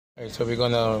Alright, so we're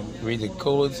gonna read the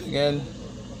codes again.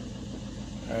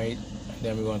 Alright, and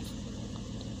then we're gonna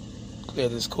clear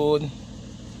this code.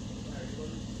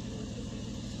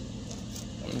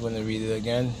 I'm gonna read it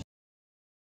again.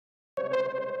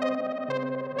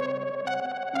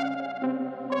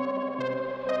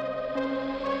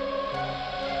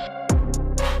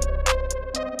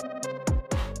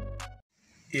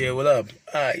 Yeah, what up?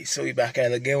 Alright, so we back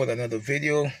at it again with another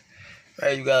video.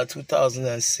 Alright, you got a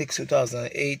 2006,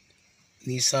 2008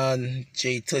 Nissan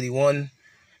J31.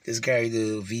 This carry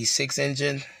the V6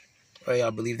 engine. Right,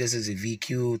 I believe this is a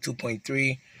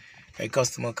VQ2.3. Right,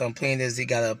 customer complaint is they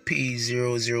got a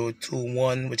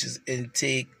P0021, which is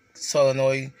intake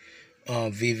solenoid,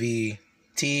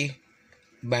 VVT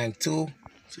bank 2.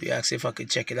 So you asked if I could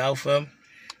check it out for him.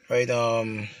 Right,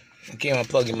 I came and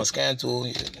plug in my scan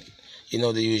tool. You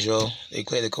know the usual, they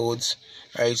clear the codes.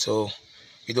 Right, so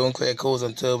we don't clear codes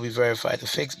until we verify the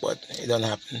fix, but it doesn't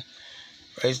happen.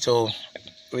 Right, so what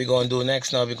we're going to do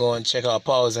next now, we're going to check our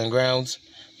powers and grounds,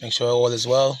 make sure all is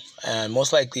well, and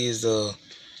most likely is the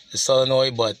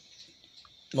solenoid, but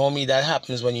normally that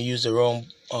happens when you use the wrong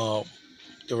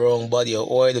body of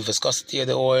oil, the viscosity of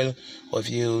the oil, or if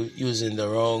you're using the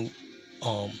wrong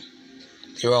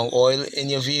oil in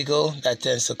your vehicle, that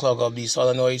tends to clog up these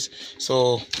solenoids.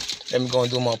 So let me go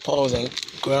and do my powers and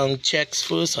ground checks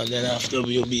first, and then after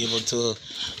we'll be able to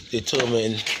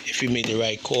determine if we made the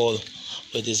right call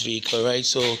with this vehicle. Right,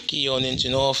 so key on,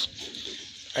 engine off.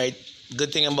 Right,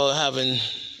 good thing about having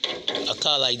a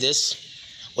car like this,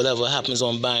 whatever happens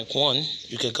on bank 1,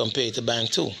 you can compare it to bank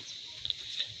 2.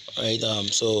 Right,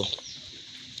 so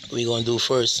what we're going to do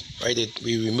first, right,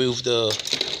 we remove the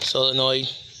solenoid.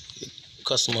 The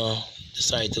customer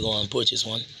decided to go and purchase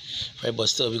one, right, but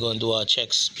still we're going to do our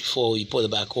checks before we put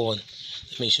it back on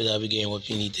to make sure that we're getting what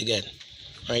we need to get.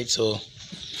 Right, so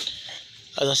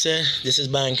as I said, this is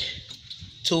bank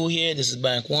 2 here, this is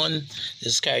bank 1,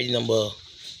 this is carry number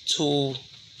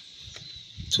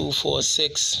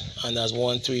 246, and that's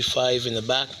 135 in the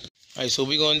back. All right, so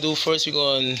we're going to do first, we're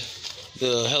going,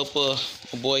 the helper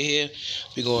boy here,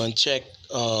 we're going to check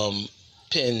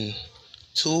pin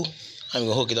 2. I'm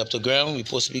going to hook it up to ground. We're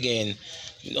supposed to be getting,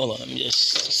 hold on, let me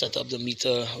just set up the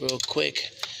meter real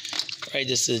quick. All right,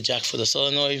 this is the jack for the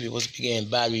solenoid. We're supposed to be getting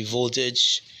battery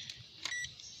voltage.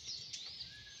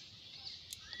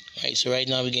 All right, so right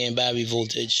now we're getting battery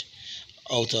voltage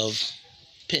out of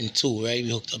pin 2, right? We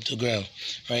hooked up to ground,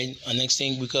 right? And next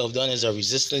thing we could have done is a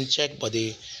resistance check, but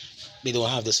they don't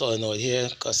have the solenoid here.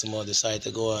 Customer decided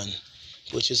to go and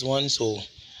purchase one, so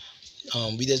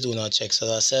we just doing our checks, as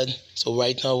I said. So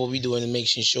right now what we're doing is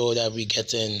making sure that we're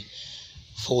getting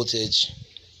voltage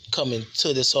coming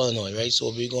to the solenoid, right? So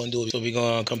what we're going to do, so we're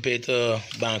going to compare to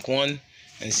bank 1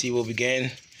 and see what we're getting,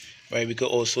 right? We could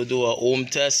also do an ohm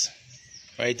test,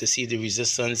 right, to see if the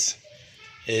resistance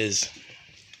is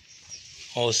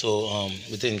also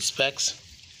within specs,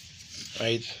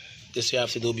 right? This you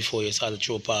have to do before you start to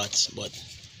throw parts, but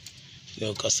you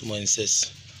know, customer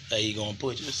insists that he's gonna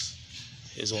purchase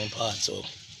his own parts, so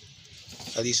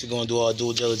at least we're gonna do our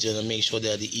due diligence and make sure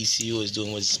that the ECU is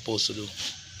doing what it's supposed to do.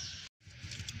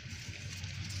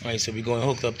 All right, so we're going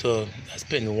hooked up to, that's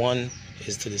pin 1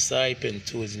 is to the side, pin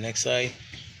 2 is the next side.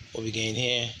 What we getting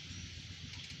here,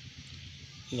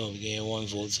 you know, we're getting 1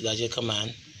 volt, so that's your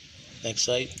command. Next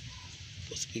side,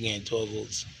 supposed to be getting 12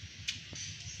 volts.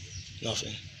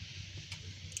 Nothing.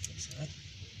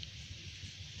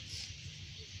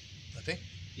 Nothing?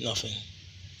 Nothing.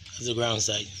 That's the ground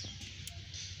side.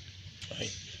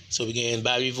 Right. So we're getting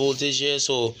battery voltage here,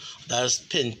 so that's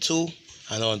pin 2,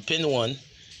 and on pin 1,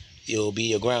 it'll be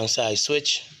your ground side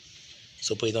switch.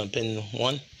 So put it on pin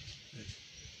 1.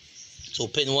 So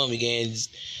pin 1, we're getting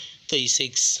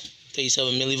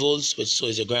 37 millivolts, which so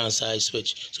is a ground side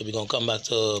switch. So we're gonna come back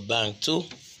to bank 2, and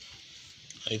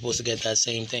we're supposed to get that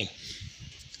same thing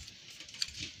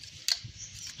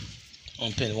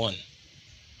on pin 1.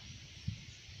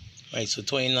 Right, so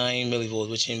 29 millivolts,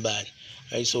 which ain't bad.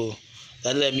 Right, so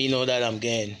that let me know that I'm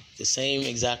getting the same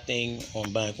exact thing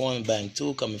on bank 1 and bank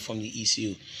 2 coming from the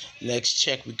ECU. Next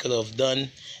check we could have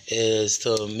done is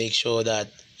to make sure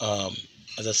that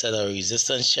as I said, a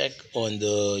resistance check on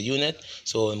the unit.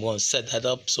 So I'm going to set that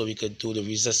up so we could do the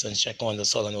resistance check on the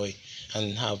solenoid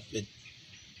and have it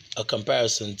a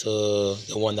comparison to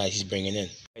the one that he's bringing in.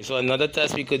 Right, so another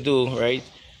test we could do, right,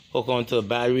 hook onto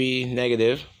battery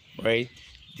negative, right?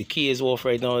 The key is off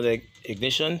right now, the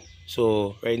ignition.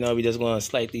 So right now we're just going to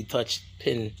slightly touch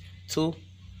pin 2,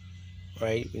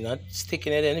 right? We're not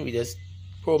sticking it in, we just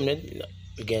probing it.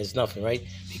 Again, it's nothing, right?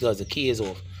 Because the key is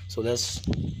off. So let's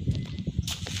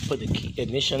put the key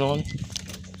ignition on.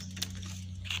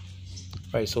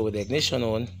 Right, so with the ignition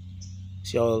on,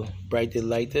 see how bright the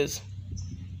light is?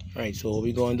 Right, so what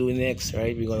we're going to do next,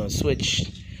 right, we're going to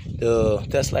switch the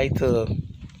test light to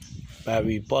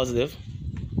battery positive.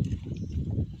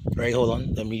 Right, hold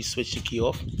on, let me switch the key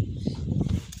off.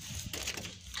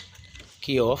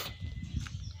 Key off.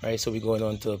 Right, so we're going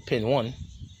on to pin 1.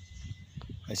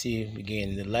 I see we're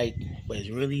getting the light, but it's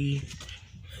really,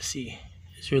 let's see,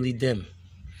 it's really dim.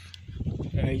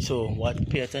 Alright, so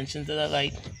pay attention to that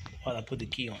light while I put the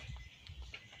key on.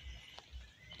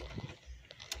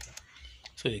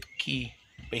 So the key,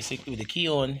 basically with the key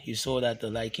on, you saw that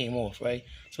the light came off, right?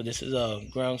 So this is a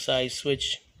ground side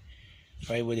switch,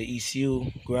 right, where the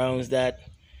ECU grounds that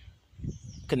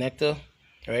connector,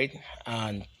 right,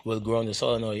 and will ground the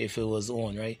solenoid if it was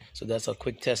on, right? So that's a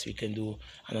quick test we can do.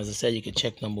 And as I said, you can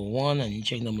check number 1 and you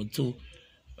check number 2,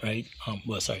 right?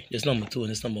 Well, sorry, this number 2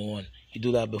 and this number 1. You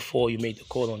do that before you make the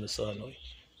call on the solenoid.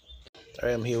 All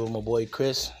right, I'm here with my boy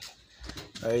Chris.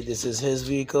 All right, this is his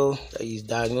vehicle that he's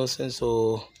diagnosing.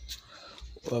 So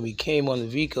when we came on the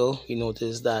vehicle, we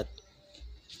noticed that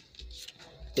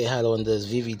they had on this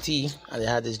VVT and they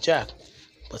had this jack,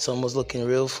 but something was looking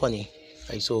real funny.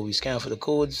 Right, so we scanned for the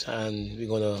codes and we're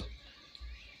gonna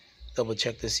double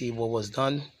check to see what was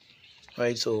done.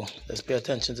 Right, so let's pay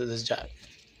attention to this jack.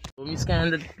 When we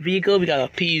scan the vehicle, we got a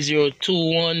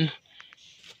P0021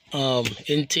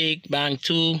 intake bank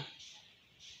 2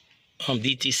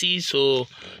 DTC. So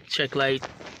check light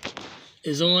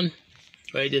is on.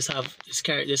 Right, this has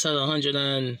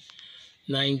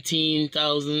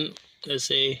 119,000, let's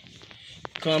say,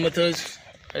 kilometers.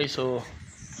 Right, so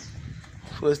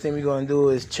first thing we're gonna do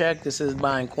is check. This is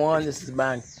bank 1. This is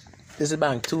bank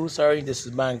 2. Sorry, this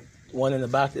is bank 1 in the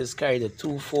back. This carried the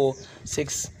 2, 4,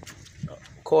 6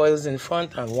 coils in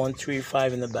front and 1, 3,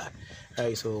 5 in the back. All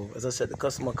right, so as I said, the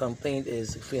customer complaint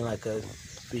is feeling like a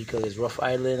vehicle is rough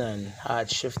idling and hard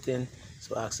shifting.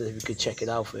 So I asked if we could check it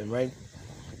out for him, right?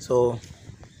 So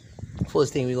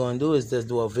first thing we're going to do is just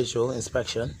do a visual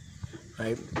inspection,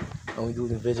 right? When we do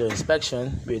the visual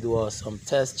inspection, we do some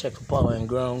tests, check for power and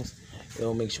grounds,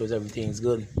 make sure everything's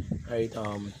good, right?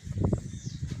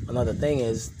 Another thing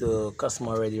is the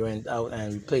customer already went out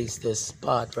and replaced this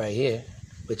part right here,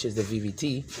 which is the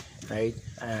VVT, right?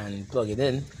 And plug it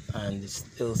in, and it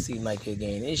still seemed like it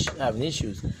having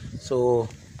issues. So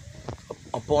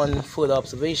upon further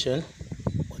observation,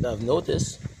 what I've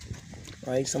noticed,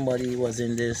 right, somebody was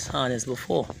in this harness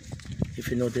before. If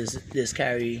you notice, this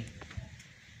carry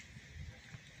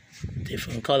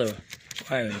different color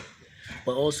wiring.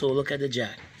 But also look at the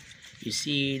jack. You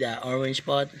see that orange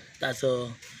part? That's the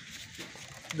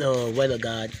weather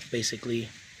guard, basically,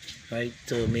 right,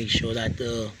 to make sure that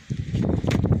the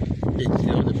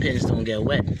pins don't get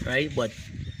wet, right? But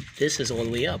this is all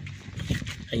the way up,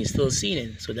 and you're still seeing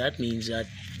it. So that means that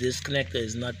this connector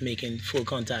is not making full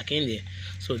contact in there.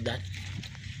 So that,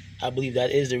 I believe,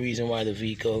 that is the reason why the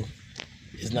vehicle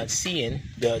is not seeing,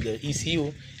 the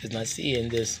ECU is not seeing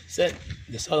the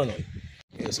solenoid.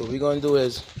 Okay, so what we're going to do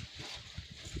is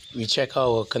we check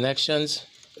our connections,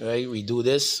 right? We do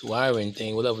this wiring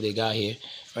thing, whatever they got here,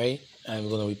 right? And we're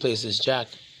going to replace this jack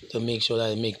to make sure that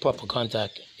it make proper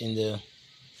contact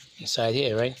inside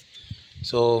here, right?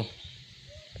 So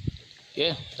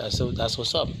yeah, that's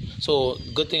what's up. So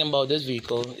good thing about this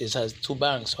vehicle is it has 2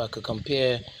 banks, so I could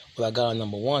compare what I got on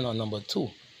number 1 or number 2,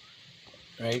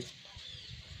 right?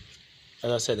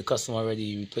 As I said, the customer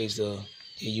already replaced the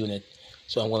unit,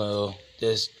 so I'm gonna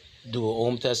just do a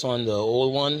home test on the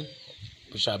old one,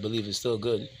 which I believe is still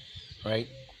good, right?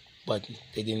 But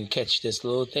they didn't catch this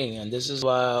little thing, and this is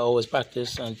why I always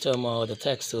practice and tell my other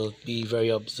techs to be very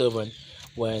observant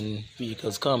when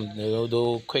vehicles come. They're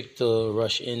quick to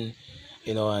rush in,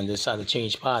 and decide to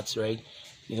change parts, right?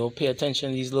 Pay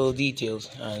attention to these little details,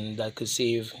 and that could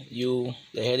save you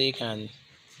the headache and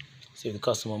save the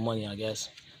customer money, I guess.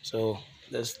 So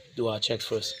let's do our checks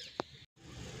first.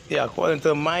 Yeah, according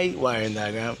to my wiring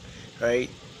diagram, right,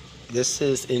 this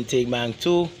is intake bank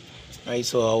 2, right?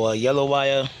 So our yellow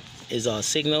wire is our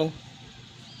signal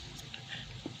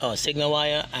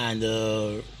wire, and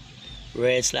the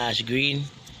red/green,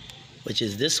 which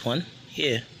is this one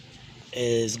here,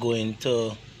 is going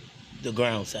to the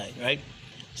ground side, right?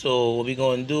 So what we're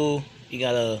going to do, you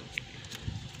gotta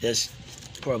just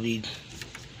probably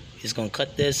just gonna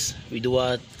cut this, redo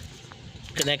our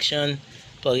connection,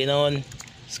 plug it on,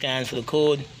 scan for the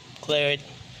code, clear it,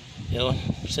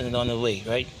 send it on the way,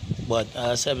 right? But as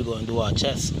I said, we're going to do our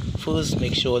checks first,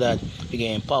 make sure that we're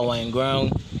getting power and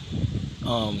ground,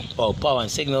 or power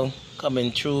and signal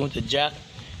coming through the jack,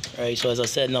 right? So as I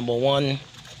said, number 1,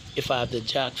 if I have the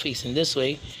jack facing this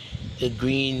way, the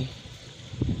green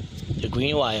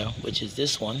green wire, which is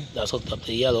this one that's hooked up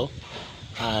to yellow,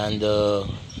 and the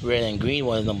red and green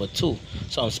one is number 2.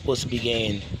 So I'm supposed to be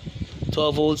getting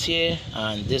 12 volts here,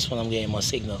 and this one I'm getting my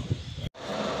signal.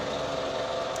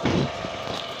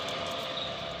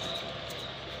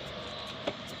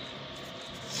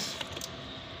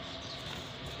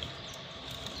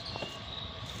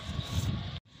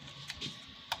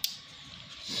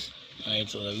 Alright,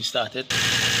 so we started.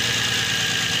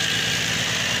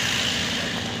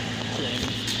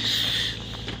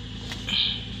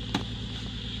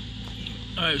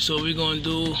 Alright, so what we're gonna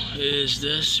do is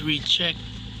this, recheck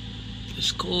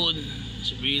this code,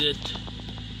 let's read it.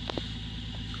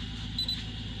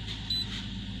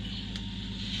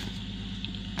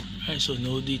 Alright, so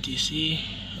no DTC.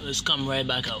 Let's come right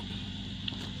back out.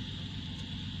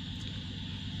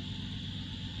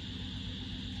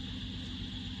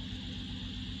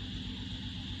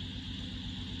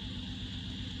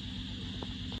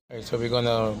 Alright, so we're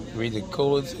gonna read the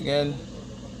codes again.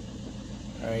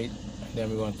 Alright, and then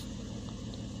we're gonna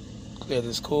clear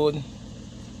this code.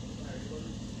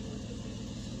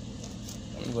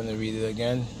 I'm gonna read it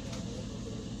again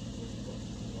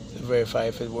to verify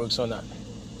if it works or not.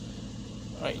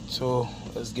 Alright, so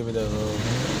let's give it a little.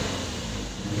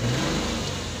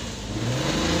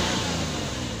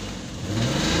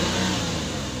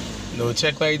 No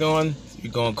check light on.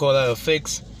 We're gonna call that a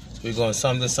fix. So we're gonna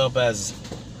sum this up as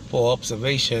for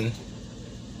observation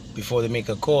before they make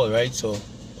a call, right? So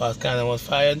pass cannon was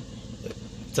fired.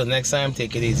 Till next time,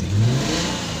 take it easy.